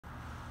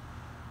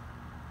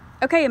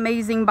Okay,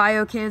 amazing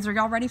bio kids, are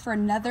y'all ready for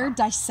another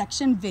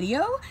dissection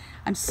video?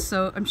 I'm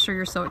sure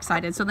you're so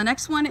excited. So the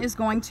next one is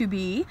going to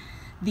be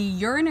the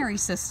urinary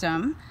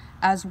system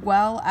as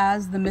well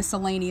as the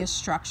miscellaneous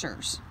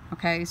structures.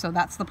 Okay, so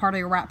that's the part of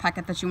your wrap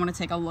packet that you want to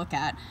take a look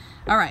at.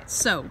 All right,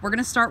 so we're going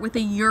to start with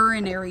the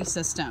urinary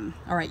system.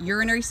 All right,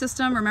 urinary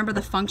system, remember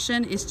the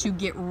function is to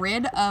get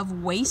rid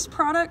of waste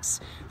products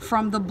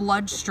from the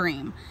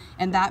bloodstream.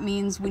 And that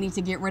means we need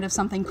to get rid of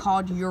something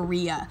called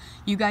urea.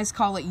 You guys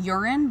call it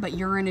urine, but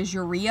urine is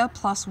urea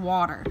plus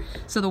water.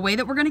 So the way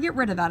that we're going to get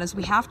rid of that is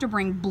we have to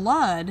bring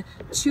blood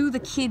to the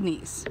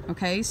kidneys.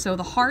 Okay, so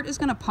the heart is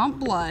going to pump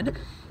blood,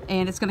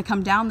 and it's going to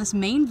come down this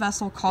main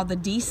vessel called the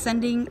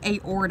descending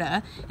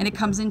aorta, and it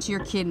comes into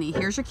your kidney.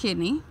 Here's your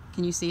kidney.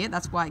 Can you see it?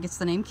 That's why it gets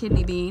the name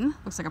kidney bean.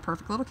 Looks like a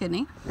perfect little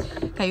kidney.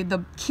 Okay,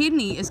 the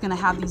kidney is going to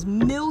have these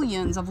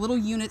millions of little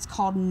units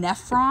called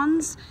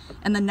nephrons,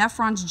 and the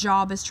nephron's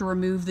job is to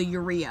remove the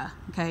urea,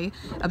 okay?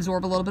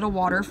 Absorb a little bit of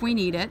water if we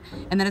need it,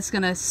 and then it's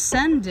going to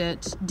send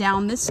it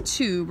down this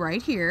tube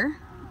right here.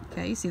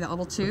 Okay, you see that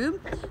little tube?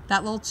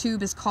 That little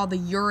tube is called the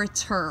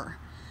ureter.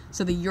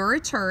 So the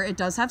ureter, it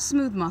does have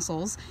smooth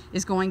muscles,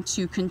 is going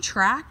to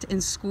contract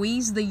and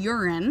squeeze the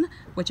urine,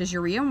 which is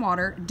urea and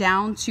water,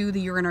 down to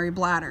the urinary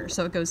bladder.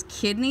 So it goes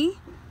kidney,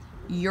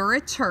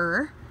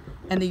 ureter,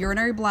 and the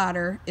urinary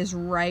bladder is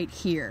right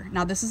here.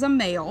 Now this is a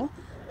male,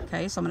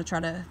 okay, so I'm going to try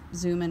to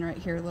zoom in right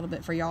here a little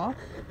bit for y'all.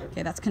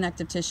 Okay, that's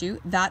connective tissue.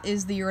 That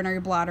is the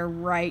urinary bladder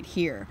right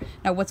here.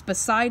 Now what's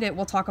beside it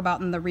we'll talk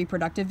about in the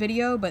reproductive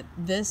video, but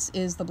this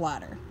is the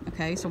bladder.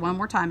 Okay, so one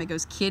more time, it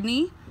goes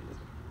kidney,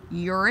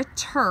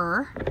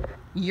 ureter,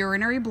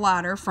 urinary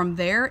bladder. From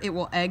there it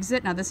will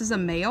exit. Now this is a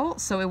male,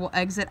 so it will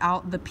exit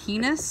out the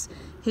penis.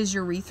 His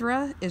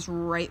urethra is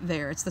right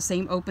there. It's the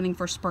same opening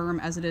for sperm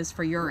as it is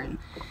for urine.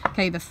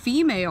 Okay, the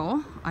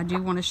female, I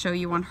do want to show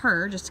you on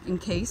her just in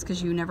case,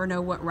 because you never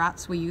know what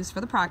rats we use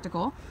for the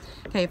practical.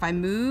 Okay, if I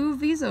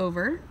move these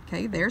over,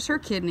 okay, there's her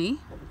kidney. You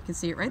can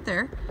see it right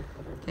there.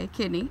 Okay,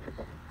 kidney.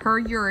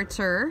 Her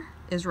ureter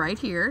is right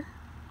here.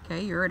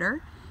 Okay,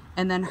 ureter.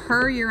 And then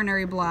her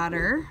urinary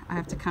bladder, I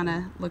have to kind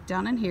of look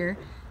down in here,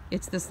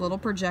 it's this little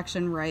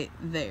projection right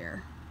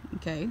there.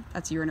 Okay,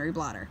 that's urinary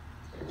bladder.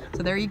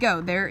 So there you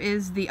go. There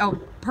is the,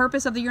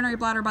 purpose of the urinary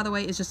bladder, by the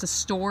way, is just to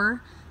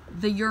store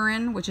the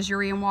urine, which is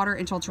urea and water,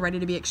 until it's ready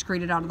to be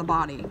excreted out of the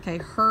body. Okay,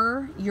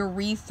 her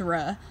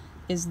urethra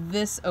is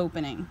this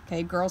opening.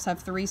 Okay, girls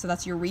have 3, so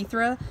that's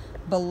urethra.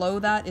 Below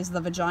that is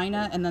the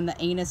vagina, and then the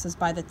anus is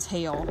by the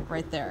tail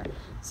right there.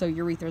 So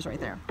urethra is right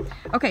there.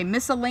 Okay,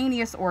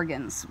 miscellaneous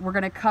organs. We're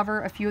going to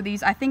cover a few of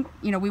these. I think,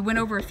 we went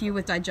over a few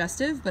with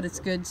digestive, but it's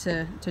good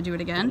to do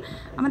it again.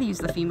 I'm going to use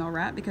the female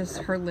rat because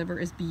her liver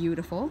is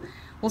beautiful.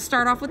 We'll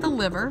start off with the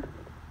liver.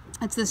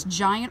 It's this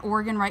giant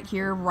organ right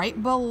here,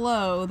 right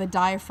below the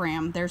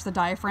diaphragm. There's the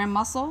diaphragm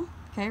muscle,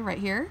 okay, right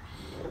here.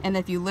 And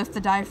if you lift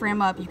the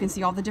diaphragm up, you can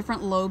see all the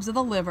different lobes of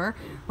the liver.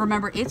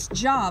 Remember, its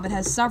job, it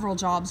has several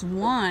jobs.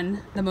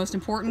 One, the most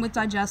important with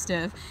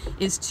digestive,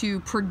 is to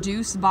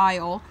produce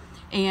bile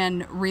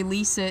and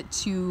release it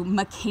to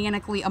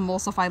mechanically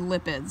emulsify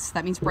lipids.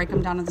 That means break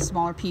them down into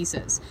smaller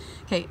pieces.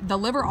 Okay, the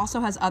liver also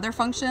has other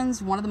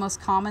functions. One of the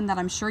most common that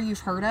I'm sure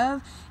you've heard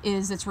of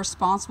is it's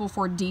responsible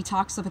for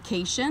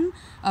detoxification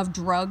of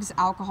drugs,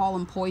 alcohol,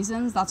 and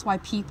poisons. That's why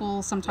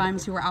people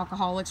sometimes who are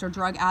alcoholics or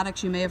drug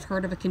addicts, you may have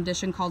heard of a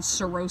condition called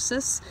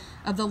cirrhosis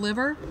of the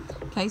liver.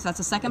 Okay, so that's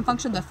the second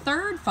function. The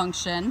third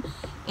function,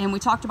 and we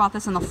talked about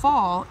this in the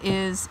fall,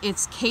 is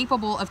it's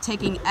capable of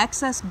taking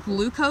excess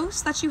glucose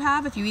that you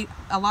have if you eat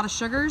a lot of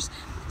sugars,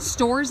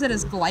 stores it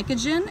as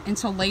glycogen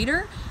until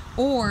later,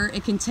 or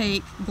it can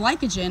take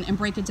glycogen and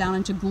break it down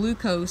into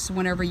glucose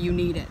whenever you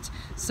need it.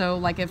 So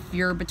like if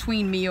you're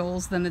between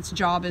meals, then its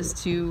job is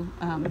to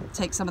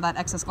take some of that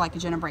excess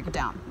glycogen and break it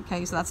down.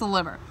 Okay, so that's the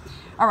liver.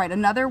 All right,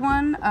 another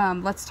one,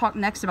 let's talk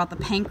next about the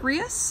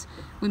pancreas.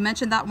 We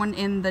mentioned that one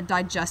in the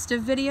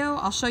digestive video.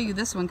 I'll show you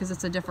this one because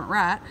it's a different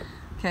rat.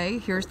 Okay,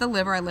 here's the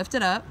liver, I lift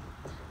it up.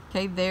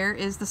 Okay, there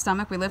is the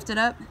stomach, we lift it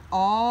up.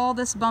 All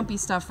this bumpy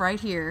stuff right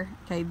here,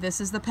 okay, this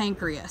is the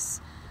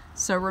pancreas.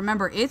 So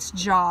remember, its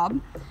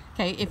job,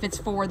 okay, if it's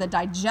for the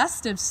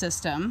digestive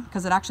system,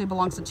 because it actually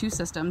belongs to 2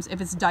 systems, if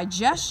it's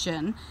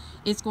digestion,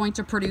 it's going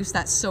to produce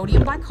that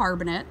sodium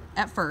bicarbonate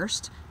at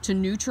first to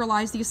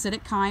neutralize the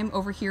acidic chyme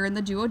over here in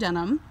the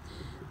duodenum.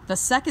 The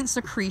second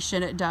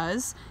secretion it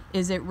does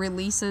is it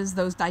releases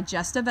those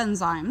digestive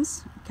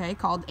enzymes, okay,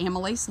 called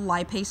amylase,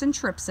 lipase, and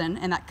trypsin,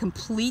 and that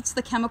completes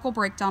the chemical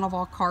breakdown of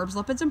all carbs,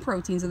 lipids, and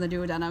proteins in the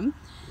duodenum.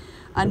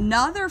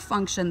 Another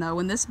function, though,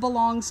 and this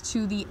belongs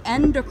to the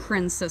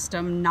endocrine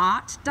system,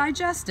 not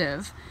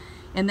digestive.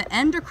 In the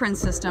endocrine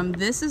system,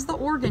 this is the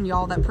organ,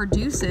 y'all, that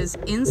produces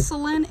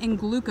insulin and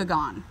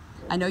glucagon.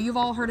 I know you've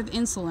all heard of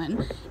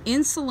insulin.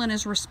 Insulin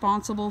is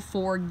responsible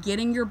for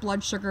getting your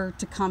blood sugar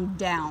to come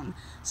down.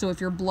 So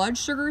if your blood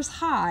sugar is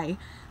high,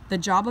 The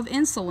job of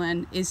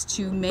insulin is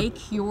to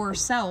make your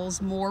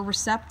cells more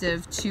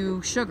receptive to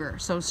sugar.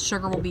 So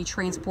sugar will be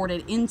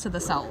transported into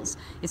the cells.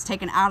 It's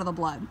taken out of the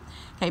blood.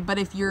 Okay, but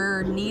if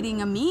you're needing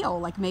a meal,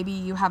 like maybe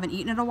you haven't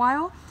eaten in a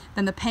while,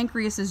 then the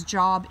pancreas's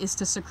job is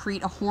to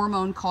secrete a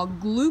hormone called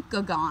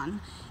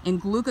glucagon.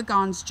 And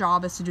glucagon's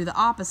job is to do the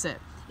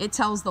opposite. It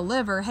tells the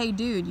liver, hey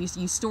dude,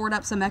 you stored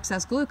up some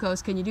excess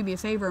glucose, can you do me a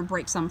favor and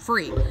break some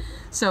free?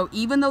 So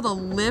even though the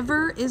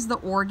liver is the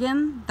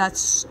organ that's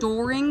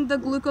storing the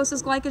glucose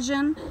as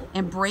glycogen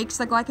and breaks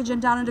the glycogen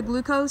down into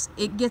glucose,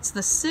 it gets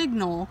the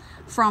signal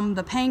from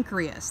the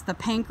pancreas. The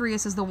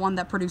pancreas is the one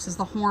that produces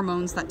the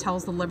hormones that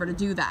tells the liver to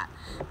do that.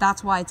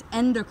 That's why it's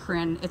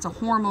endocrine. It's a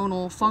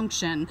hormonal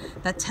function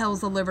that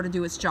tells the liver to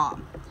do its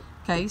job.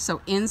 Okay, so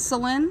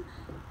insulin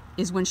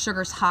is when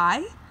sugar's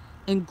high,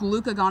 and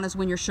glucagon is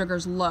when your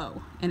sugar's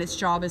low, and its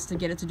job is to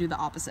get it to do the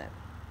opposite.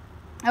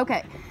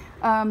 Okay,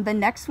 the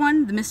next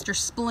one, the Mr.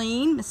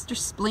 Spleen. Mr.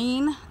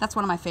 Spleen, that's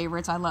one of my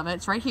favorites. I love it.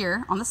 It's right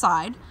here on the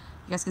side.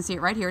 You guys can see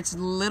it right here. It's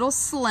little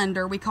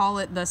slender. We call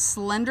it the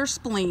slender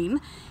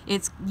spleen.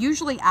 It's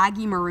usually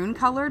aggy maroon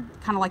colored,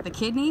 kind of like the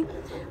kidney.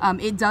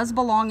 It does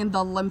belong in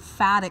the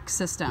lymphatic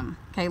system.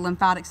 Okay,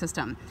 lymphatic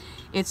system.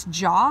 Its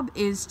job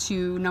is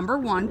to, number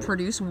one,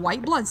 produce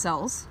white blood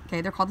cells.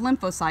 Okay, they're called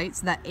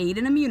lymphocytes that aid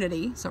in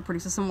immunity. So it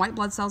produces some white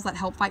blood cells that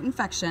help fight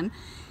infection.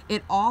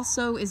 It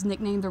also is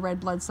nicknamed the red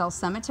blood cell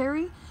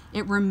cemetery.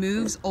 It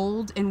removes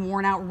old and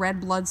worn out red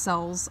blood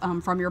cells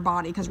from your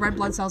body, because red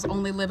blood cells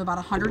only live about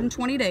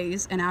 120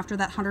 days, and after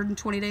that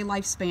 120-day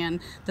lifespan,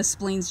 the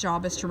spleen's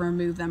job is to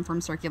remove them from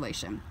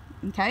circulation.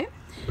 Okay?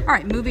 All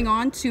right, moving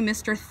on to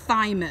Mr.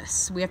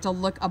 Thymus. We have to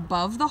look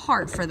above the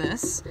heart for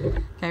this.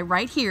 Okay,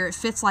 right here, it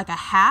fits like a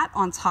hat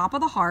on top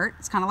of the heart.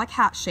 It's kind of like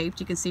hat-shaped.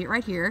 You can see it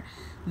right here.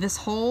 This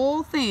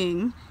whole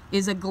thing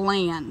is a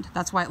gland.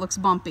 That's why it looks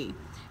bumpy.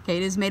 Okay,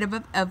 it is made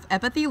of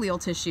epithelial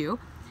tissue.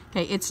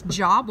 Okay, its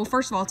job, well,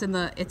 first of all,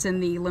 it's in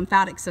the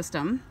lymphatic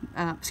system.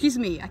 Excuse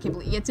me, I can't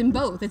believe it's in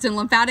both. It's in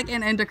lymphatic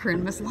and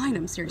endocrine.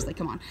 Miscellaneous, seriously,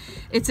 come on.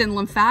 It's in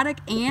lymphatic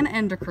and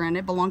endocrine.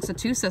 It belongs to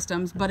two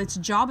systems, but its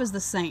job is the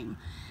same.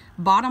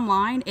 Bottom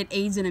line, it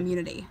aids in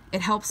immunity.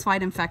 It helps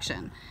fight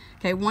infection.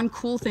 Okay, one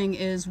cool thing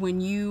is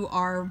when you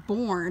are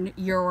born,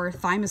 your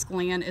thymus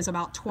gland is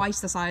about twice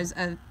the size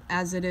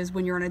as it is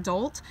when you're an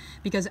adult,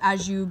 because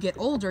as you get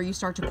older, you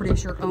start to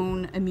produce your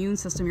own immune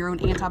system, your own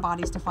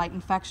antibodies to fight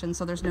infection,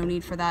 so there's no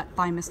need for that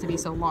thymus to be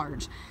so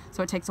large.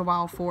 So it takes a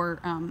while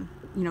for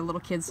little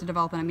kids to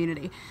develop an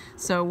immunity.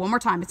 So one more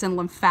time, it's in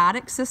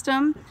lymphatic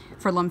system.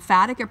 For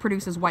lymphatic, it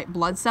produces white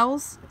blood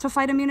cells to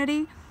fight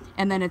immunity,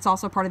 and then it's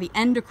also part of the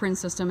endocrine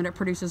system, and it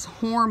produces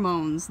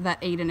hormones that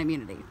aid in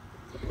immunity.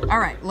 All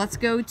right, let's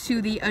go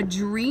to the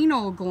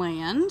adrenal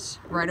gland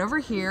right over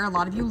here. A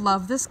lot of you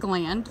love this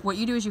gland. What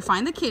you do is you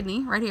find the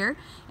kidney right here,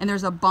 and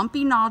there's a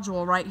bumpy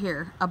nodule right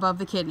here above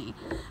the kidney.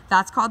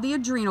 That's called the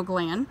adrenal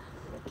gland.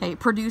 Okay, it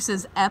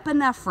produces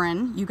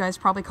epinephrine. You guys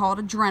probably call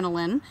it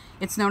adrenaline.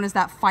 It's known as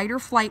that fight or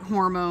flight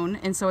hormone,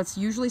 and so it's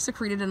usually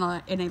secreted in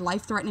a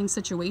life-threatening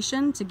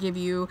situation to give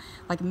you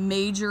like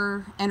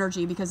major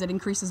energy, because it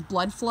increases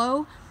blood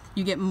flow.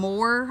 You get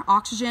more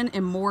oxygen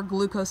and more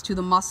glucose to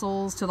the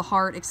muscles, to the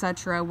heart,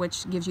 etc.,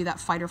 which gives you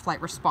that fight or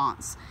flight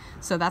response.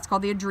 So that's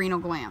called the adrenal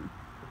gland.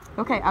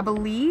 Okay, I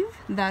believe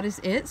that is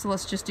it. So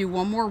let's just do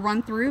one more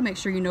run through, make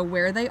sure you know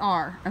where they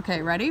are.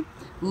 Okay, ready?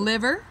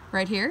 Liver,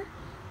 right here.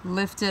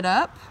 Lift it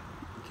up.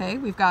 Okay,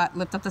 we've got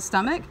lift up the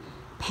stomach.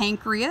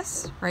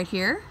 Pancreas, right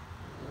here.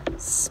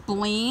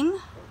 Spleen,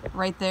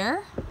 right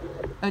there.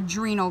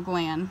 Adrenal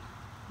gland,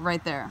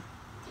 right there.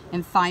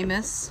 And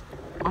thymus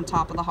on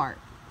top of the heart.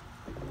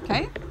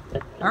 Okay?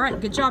 All right,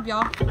 good job,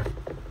 y'all.